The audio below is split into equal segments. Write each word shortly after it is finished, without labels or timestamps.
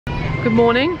Good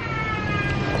morning.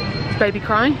 It's baby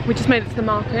crying. We just made it to the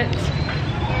market.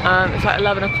 It's like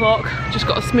 11 o'clock. Just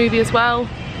got a smoothie as well.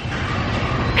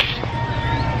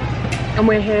 And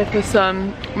we're here for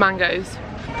some mangoes.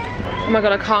 Oh my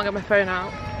god, I can't get my phone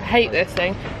out. I hate this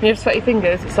thing. When you have sweaty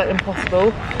fingers, it's like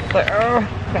impossible. It's like,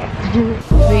 okay.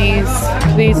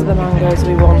 These are the mangoes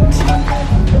we want.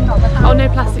 Oh, no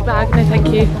plastic bag. No, thank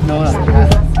you.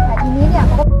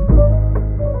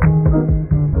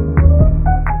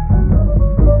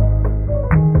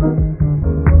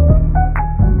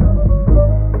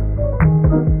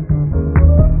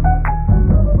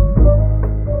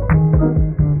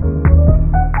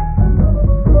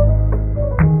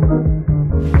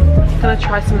 Gonna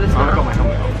try some of this now.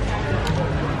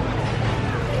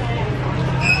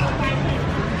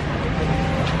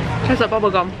 Tastes like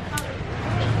bubblegum.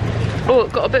 Oh,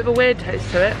 it's got a bit of a weird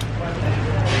taste to it.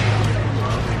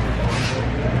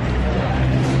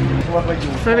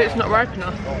 Maybe it's not ripe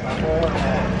enough.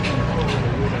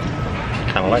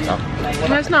 Kind of like that.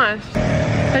 No, it's nice.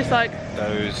 Tastes like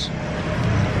those,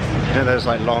 you know, those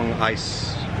like long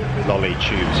ice lolly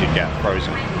tubes you get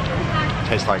frozen.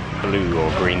 Tastes like blue or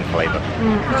green flavour.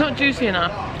 It's not juicy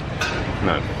enough.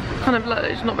 No. Kind of like,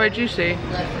 it's not very juicy.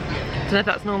 Don't know if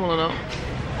that's normal or not.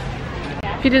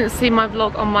 If you didn't see my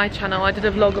vlog on my channel, I did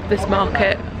a vlog of this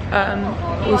market,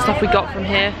 all the stuff we got from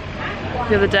here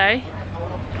the other day.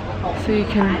 So you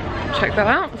can check that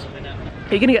out.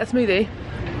 Are you gonna get a smoothie?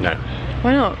 No.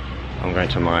 Why not? I'm going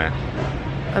to Maya.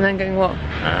 And then going what?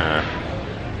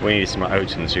 We needed some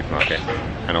oats in the supermarket,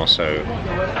 and also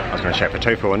I was going to check for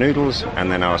tofu or noodles,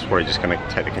 and then I was probably just going to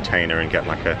take the container and get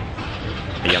like a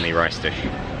yummy rice dish.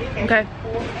 Okay.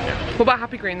 Yeah. What about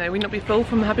Happy Green though? Will you not be full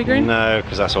from Happy Green? No,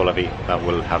 because that's all I've eaten. That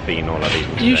will have been all I've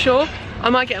eaten today. Are you sure? I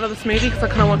might get another smoothie because I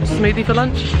kind of want a smoothie for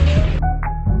lunch.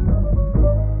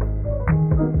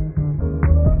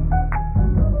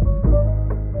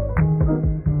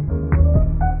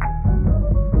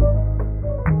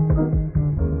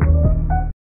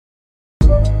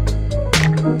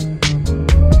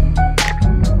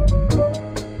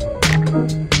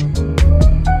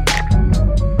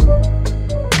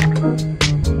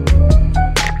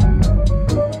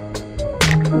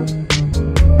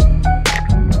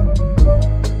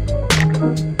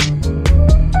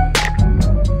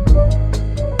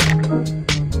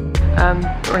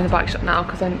 We're in the bike shop now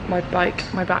because my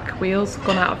back wheel's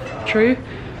gone out of true,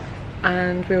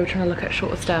 and we were trying to look at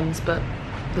shorter stems, but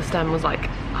the stem was like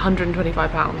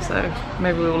 £125, so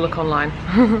maybe we will look online.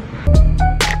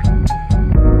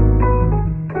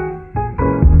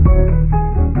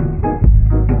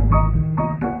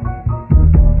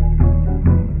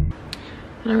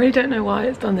 And I really don't know why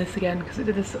it's done this again, because it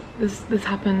did this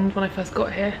happened when I first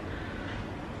got here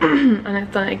and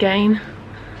it's done it again.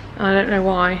 And I don't know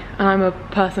why, and I'm a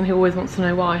person who always wants to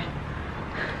know why.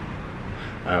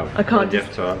 Oh, I can't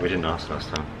just... we didn't ask last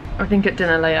time. I think at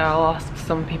dinner later I'll ask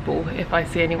some people, if I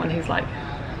see anyone who's like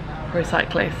pro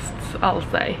cyclists, I'll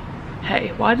say,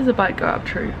 hey, why does a bike go out of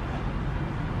true?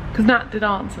 Because Nat did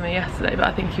answer me yesterday, but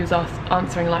I think he was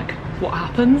answering like what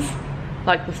happens,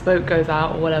 like the spoke goes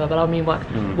out or whatever, but I mean like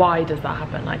why does that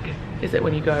happen? Like, is it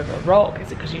when you go over a rock?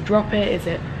 Is it because you drop it? Is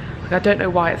it... I don't know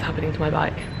why it's happening to my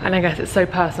bike, and I guess it's so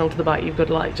personal to the bike, you've got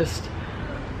to like just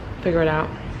figure it out.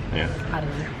 Yeah. I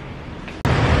don't know.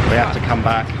 We have to come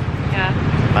back. Yeah.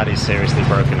 Maddie's seriously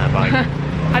broken her bike.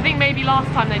 I think maybe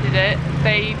last time they did it,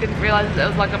 they didn't realise that it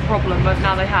was like a problem, but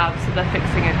now they have, so they're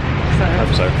fixing it. So. I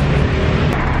hope so.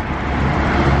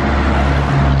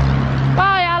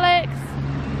 Bye, Alex.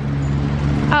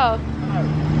 Oh.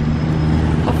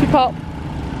 Off you pop.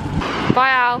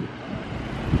 Bye, Al.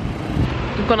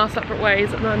 We've gone our separate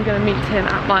ways, and I'm going to meet him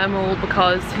at Maya Mall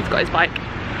because he's got his bike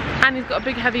and he's got a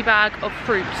big heavy bag of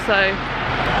fruit, so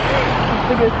I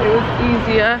figured it was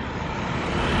easier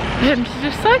for him to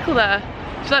just cycle there.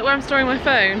 Do you like where I'm storing my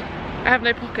phone? I have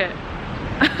no pocket.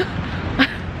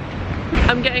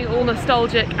 I'm getting all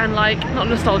nostalgic and like, not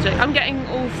nostalgic, I'm getting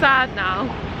all sad now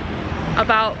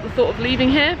about the thought of leaving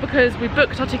here, because we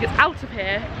booked our tickets out of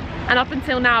here, and up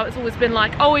until now it's always been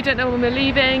like, oh, we don't know when we're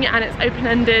leaving, and it's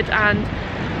open-ended, and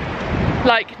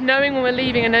like knowing when we're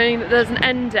leaving and knowing that there's an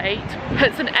end date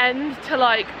puts an end to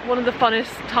like one of the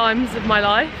funnest times of my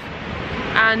life.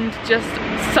 And just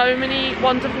so many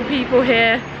wonderful people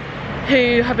here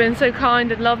who have been so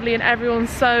kind and lovely, and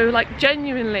everyone's so like,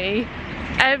 genuinely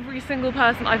every single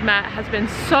person I've met has been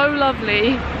so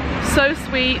lovely, so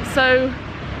sweet, so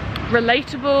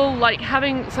relatable, like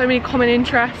having so many common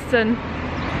interests, and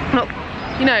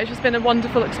you know, it's just been a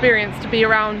wonderful experience to be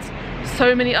around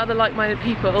so many other like-minded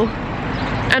people,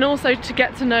 and also to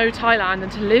get to know Thailand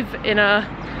and to live in a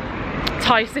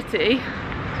Thai city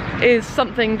is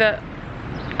something that,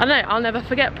 I don't know, I'll never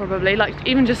forget probably, like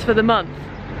even just for the month.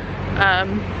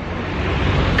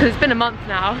 Because it's been a month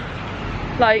now.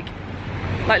 Like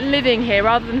living here,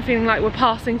 rather than feeling like we're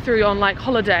passing through on like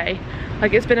holiday,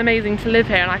 like it's been amazing to live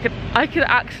here, and I could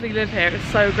actually live here. It's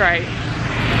so great.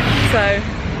 So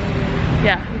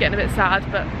yeah, I'm getting a bit sad,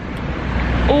 but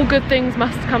all good things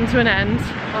must come to an end,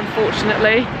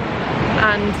 unfortunately,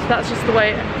 and that's just the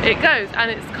way it goes. And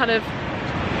it's kind of,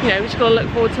 you know, we just got to look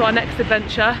forward to our next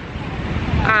adventure.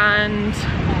 And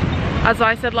as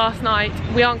I said last night,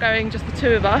 we aren't going just the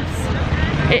two of us.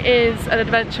 It is an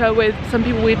adventure with some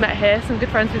people we've met here, some good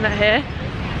friends we've met here,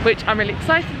 which I'm really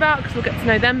excited about because we'll get to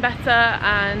know them better,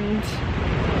 and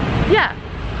yeah,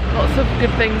 lots of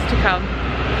good things to come.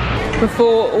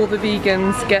 Before all the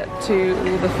vegans get to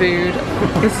all the food,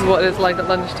 this is what it's like at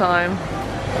lunchtime.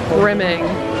 Brimming.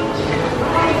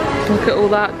 Look at all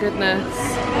that goodness.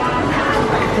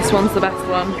 This one's the best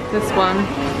one. This one.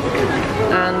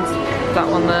 And that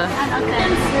one there.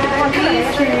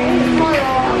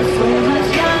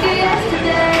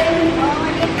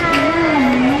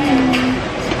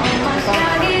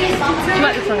 Do you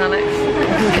like this song, Alex?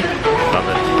 Love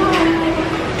it.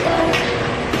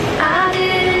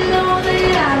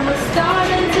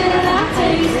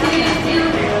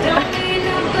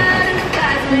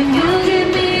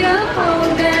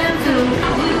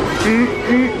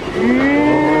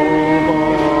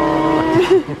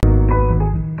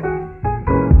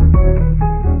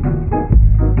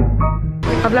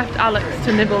 I've left Alex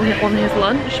to nibble on his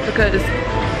lunch because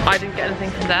I didn't get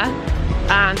anything from there,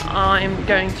 and I'm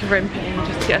going to Rimping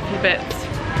just to get a few bits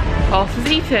whilst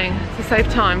he's eating to save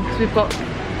time, because we've got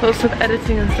lots of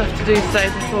editing and stuff to do today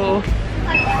before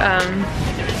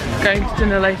going to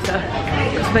dinner later,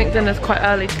 because I think dinner's quite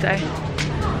early today.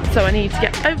 So I need to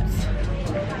get oats,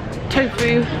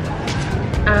 tofu,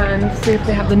 and see if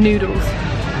they have the noodles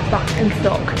back in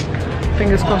stock.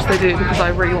 Fingers crossed they do, because I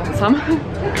really want some.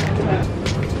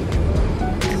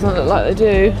 Doesn't look like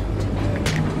they do.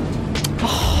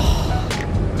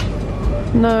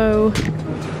 Oh, no.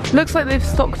 Looks like they've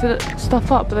stocked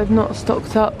stuff up, but they've not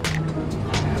stocked up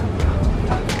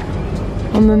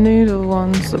on the noodle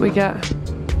ones that we get.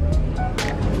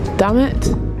 Damn it.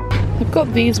 I've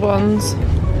got these ones.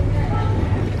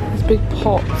 These big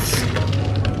pots.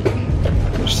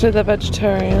 Which say they're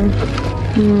vegetarian.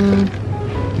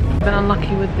 Been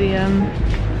unlucky with the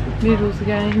noodles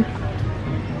again.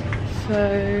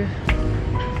 So,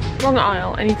 wrong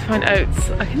aisle. I need to find oats.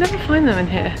 I can never find them in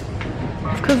here.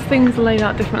 It's because things are laid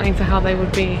out differently to how they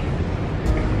would be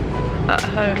at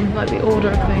home, like the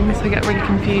order of things. I get really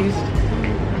confused. I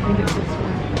think it's this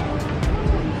one.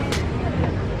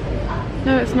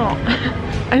 No, it's not.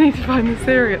 I need to find the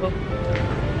cereal.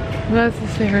 Where's the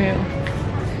cereal?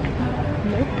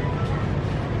 Nope.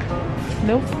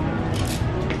 Nope.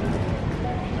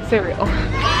 Cereal.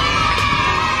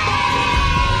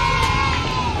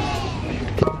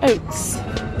 Oats.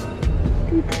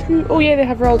 Oh yeah, they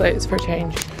have rolled oats for a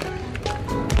change.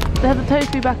 They have the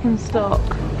tofu back in stock.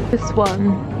 This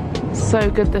one,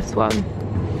 so good, this one.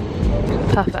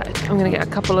 Perfect. I'm gonna get a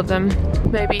couple of them,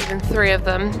 maybe even 3 of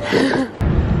them.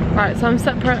 Right, so I'm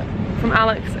separate from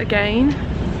Alex again.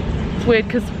 It's weird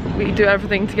because we do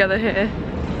everything together here.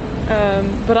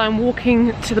 But I'm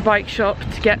walking to the bike shop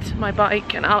to get my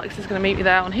bike, and Alex is gonna meet me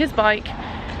there on his bike,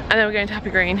 and then we're going to Happy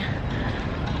Green.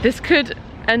 This could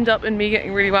end up in me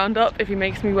getting really wound up if he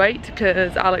makes me wait,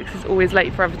 because Alex is always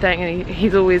late for everything, and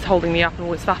he's always holding me up and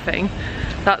always faffing.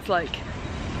 That's like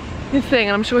his thing,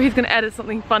 and I'm sure he's gonna edit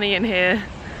something funny in here.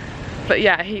 But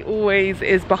yeah, he always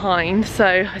is behind.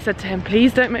 So I said to him,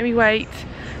 please don't make me wait,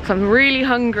 because I'm really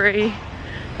hungry.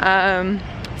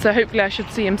 So hopefully I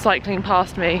should see him cycling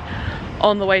past me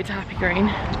on the way to Happy Green.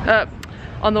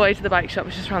 On the way to the bike shop,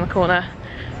 which is around the corner.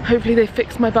 Hopefully they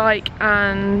fix my bike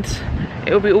and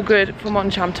it will be all good for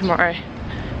Moncham tomorrow.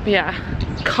 But yeah,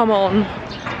 come on,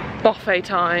 buffet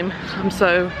time. I'm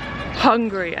so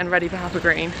hungry and ready for Happy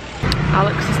Green.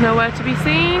 Alex is nowhere to be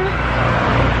seen.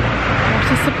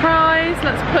 What a surprise.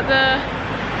 Let's put the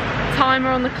timer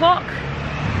on the clock.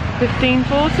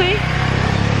 15:40.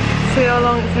 See how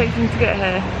long it takes him to get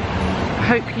here. I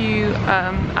hope you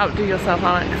outdo yourself,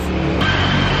 Alex.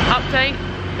 Update,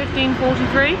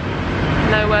 15:43.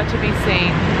 Nowhere to be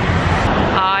seen.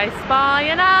 I spy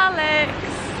an Alex.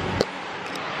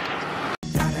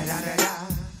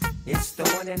 It's the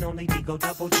one and only Digo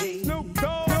Double G. Snoop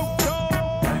Dogg.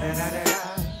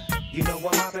 You know I'm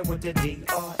mobbing with the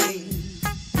D.R.E.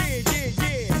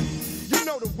 Yeah. You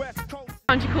know the West Coast.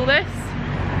 How do you call this?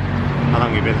 How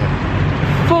long have you been here?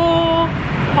 4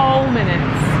 whole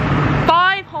minutes.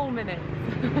 5 whole minutes. minutes.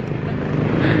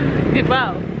 Did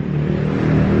well.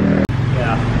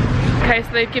 Yeah. Okay,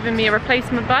 so they've given me a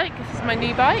replacement bike. This is my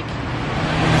new bike.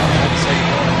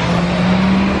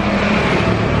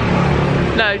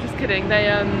 No, just kidding.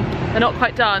 They're not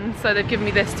quite done, so they've given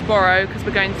me this to borrow because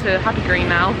we're going to Happy Green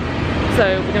now.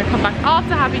 So we're going to come back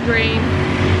after Happy Green.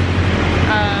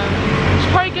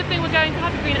 It's probably a good thing we're going to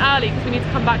Happy Green early because we need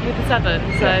to come back here for 7.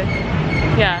 So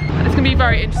yeah, it's going to be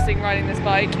very interesting riding this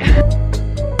bike.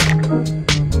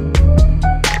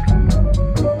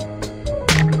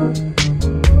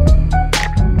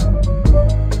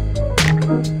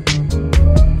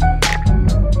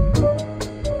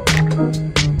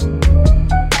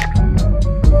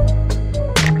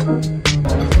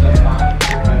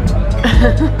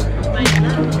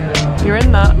 You're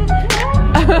in that.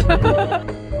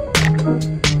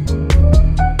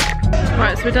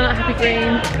 Right, so we're done at Happy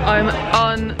Green. I'm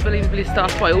unbelievably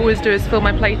stuffed. What I always do is fill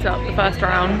my plate up the first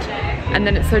round, and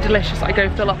then it's so delicious I go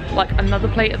fill up like another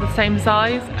plate of the same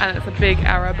size, and it's a big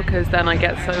error because then I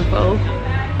get so full.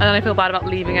 And then I feel bad about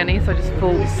leaving any, so I just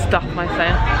full stuff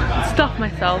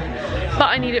myself. But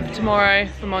I need it for tomorrow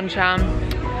for Moncham.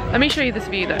 Let me show you this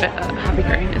view though at Happy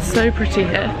Green. It's so pretty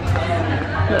here.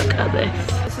 Look at this.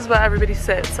 This is where everybody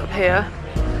sits up here,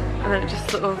 and then it just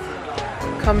sort of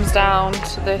comes down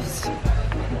to this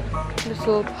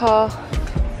little path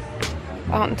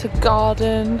out into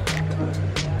garden.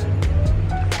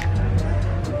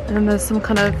 And then there's some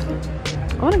kind of,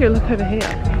 I want to go look over here.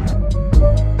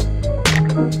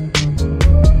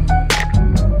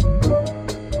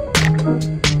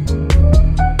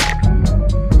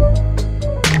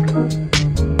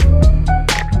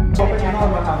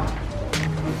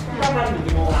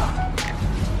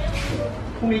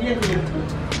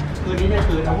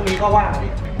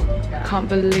 Can't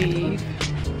believe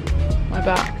my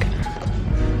back.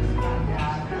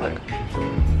 Like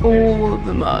all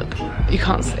the mud. You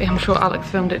can't see. I'm sure Alex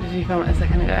filmed it. Did you film it a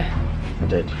second ago? I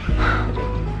did.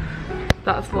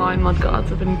 That's why mud guards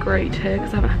have been great here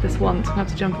because I haven't had this once. I'm gonna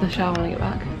have to jump in the shower when I get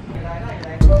back.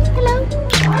 Hello.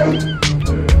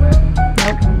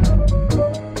 Nope.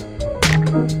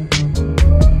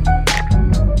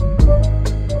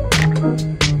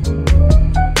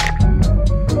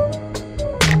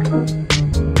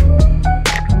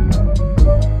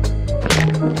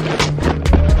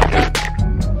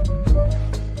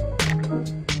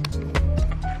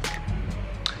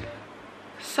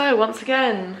 So once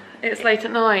again, it's late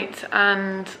at night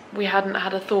and we hadn't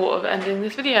had a thought of ending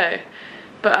this video.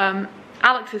 But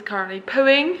Alex is currently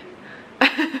pooing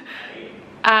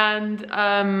and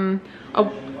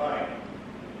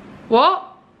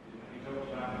what?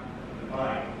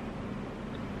 I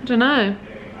don't know.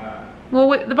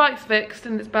 Well, the bike's fixed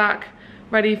and it's back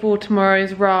ready for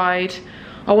tomorrow's ride.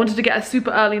 I wanted to get a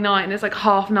super early night and it's like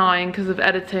 9:30 because of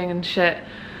editing and shit.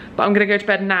 But I'm gonna go to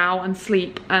bed now and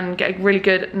sleep and get a really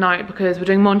good night because we're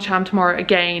doing Moncham tomorrow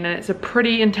again and it's a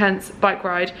pretty intense bike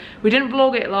ride. We didn't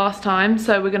vlog it last time,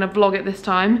 so we're gonna vlog it this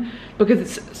time because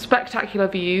it's spectacular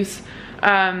views.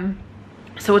 So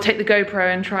we'll take the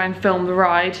GoPro and try and film the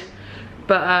ride.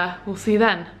 But we'll see you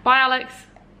then. Bye, Alex.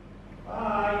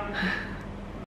 Bye.